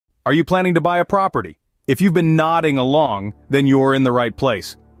Are you planning to buy a property? If you've been nodding along, then you're in the right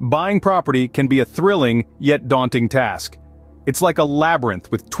place. Buying property can be a thrilling yet daunting task. It's like a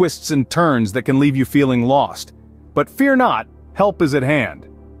labyrinth with twists and turns that can leave you feeling lost. But fear not, help is at hand.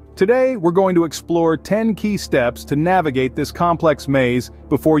 Today, we're going to explore 10 key steps to navigate this complex maze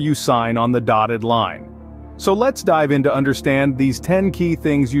before you sign on the dotted line. So let's dive in to understand these 10 key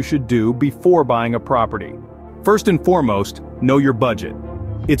things you should do before buying a property. First and foremost, know your budget.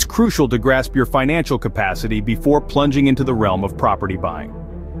 It's crucial to grasp your financial capacity before plunging into the realm of property buying.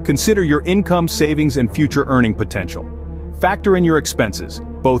 Consider your income, savings, and future earning potential. Factor in your expenses,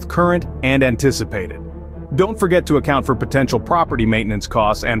 both current and anticipated. Don't forget to account for potential property maintenance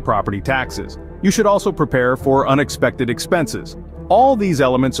costs and property taxes. You should also prepare for unexpected expenses. All these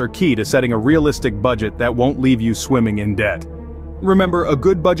elements are key to setting a realistic budget that won't leave you swimming in debt. Remember, a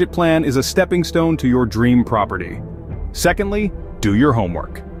good budget plan is a stepping stone to your dream property. Secondly, do your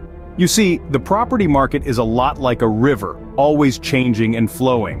homework. You see, the property market is a lot like a river, always changing and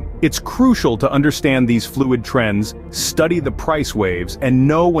flowing. It's crucial to understand these fluid trends, study the price waves, and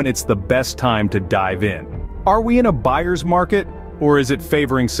know when it's the best time to dive in. Are we in a buyer's market, or is it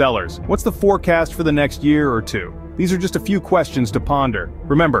favoring sellers? What's the forecast for the next year or two? These are just a few questions to ponder.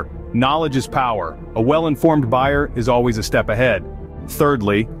 Remember, knowledge is power. A well-informed buyer is always a step ahead.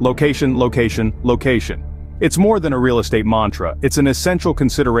 Thirdly, location, location, location. It's more than a real estate mantra, it's an essential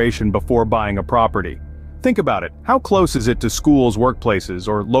consideration before buying a property. Think about it, how close is it to schools, workplaces,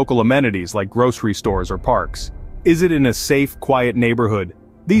 or local amenities like grocery stores or parks? Is it in a safe, quiet neighborhood?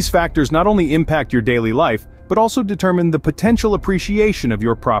 These factors not only impact your daily life, but also determine the potential appreciation of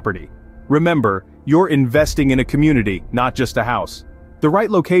your property. Remember, you're investing in a community, not just a house. The right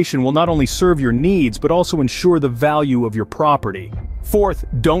location will not only serve your needs, but also ensure the value of your property. Fourth,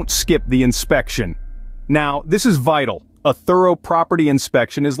 don't skip the inspection. Now, this is vital. A thorough property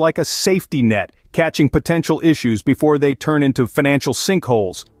inspection is like a safety net, catching potential issues before they turn into financial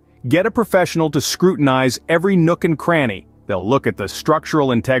sinkholes. Get a professional to scrutinize every nook and cranny. They'll look at the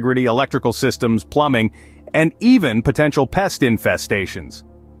structural integrity, electrical systems, plumbing, and even potential pest infestations.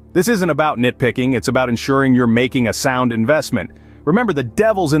 This isn't about nitpicking, it's about ensuring you're making a sound investment. Remember, the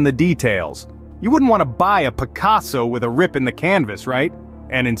devil's in the details. You wouldn't want to buy a Picasso with a rip in the canvas, right?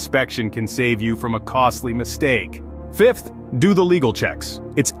 An inspection can save you from a costly mistake. Fifth, do the legal checks.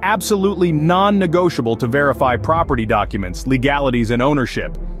 It's absolutely non-negotiable to verify property documents, legalities, and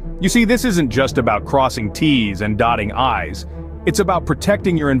ownership. You see, this isn't just about crossing T's and dotting I's. It's about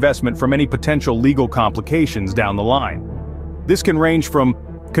protecting your investment from any potential legal complications down the line. This can range from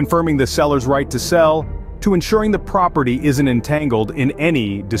confirming the seller's right to sell, to ensuring the property isn't entangled in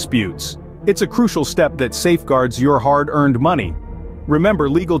any disputes. It's a crucial step that safeguards your hard-earned money. Remember,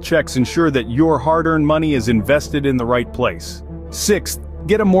 legal checks ensure that your hard-earned money is invested in the right place. Sixth,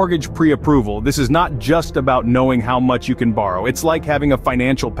 get a mortgage pre-approval. This is not just about knowing how much you can borrow. It's like having a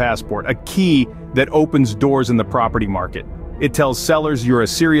financial passport, a key that opens doors in the property market. It tells sellers you're a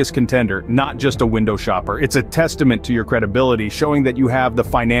serious contender, not just a window shopper. It's a testament to your credibility, showing that you have the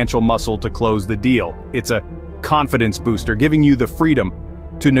financial muscle to close the deal. It's a confidence booster, giving you the freedom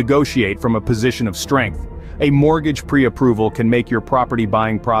to negotiate from a position of strength. A mortgage pre-approval can make your property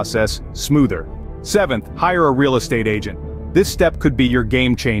buying process smoother. Seventh, hire a real estate agent. This step could be your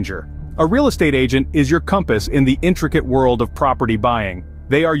game changer. A real estate agent is your compass in the intricate world of property buying.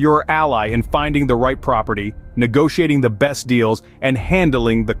 They are your ally in finding the right property, negotiating the best deals, and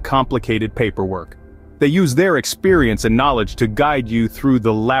handling the complicated paperwork. They use their experience and knowledge to guide you through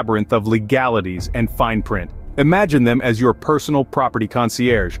the labyrinth of legalities and fine print. Imagine them as your personal property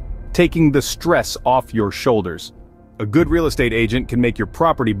concierge, taking the stress off your shoulders. A good real estate agent can make your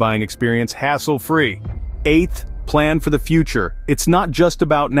property buying experience hassle-free. Eighth, plan for the future. It's not just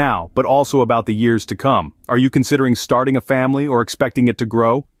about now, but also about the years to come. Are you considering starting a family or expecting it to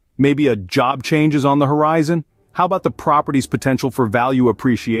grow? Maybe a job change is on the horizon? How about the property's potential for value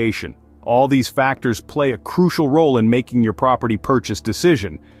appreciation? All these factors play a crucial role in making your property purchase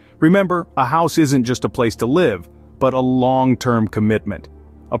decision. Remember, a house isn't just a place to live, but a long-term commitment.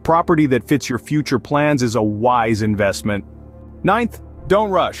 A property that fits your future plans is a wise investment. Ninth, don't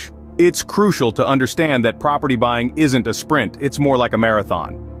rush. It's crucial to understand that property buying isn't a sprint, it's more like a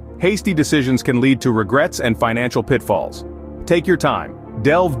marathon. Hasty decisions can lead to regrets and financial pitfalls. Take your time,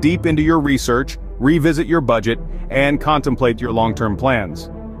 delve deep into your research, revisit your budget, and contemplate your long-term plans.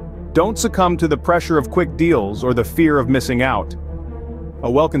 Don't succumb to the pressure of quick deals or the fear of missing out.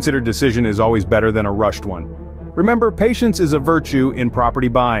 A well-considered decision is always better than a rushed one. Remember, patience is a virtue in property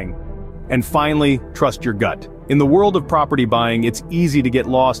buying. And finally, trust your gut. In the world of property buying, it's easy to get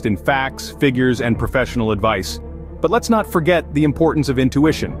lost in facts, figures, and professional advice. But let's not forget the importance of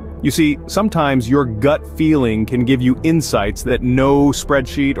intuition. You see, sometimes your gut feeling can give you insights that no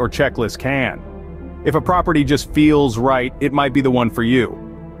spreadsheet or checklist can. If a property just feels right, it might be the one for you.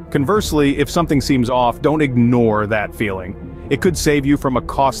 Conversely, if something seems off, don't ignore that feeling. It could save you from a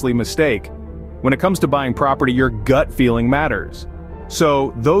costly mistake. When it comes to buying property, your gut feeling matters.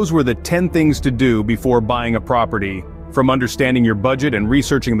 So, those were the 10 things to do before buying a property, from understanding your budget and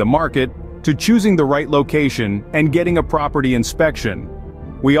researching the market, to choosing the right location and getting a property inspection.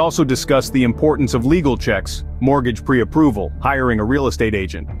 We also discussed the importance of legal checks, mortgage pre-approval, hiring a real estate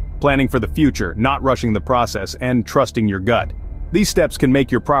agent, planning for the future, not rushing the process, and trusting your gut. These steps can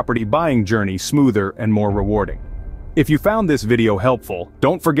make your property buying journey smoother and more rewarding. If you found this video helpful,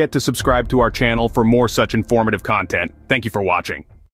 don't forget to subscribe to our channel for more such informative content. Thank you for watching.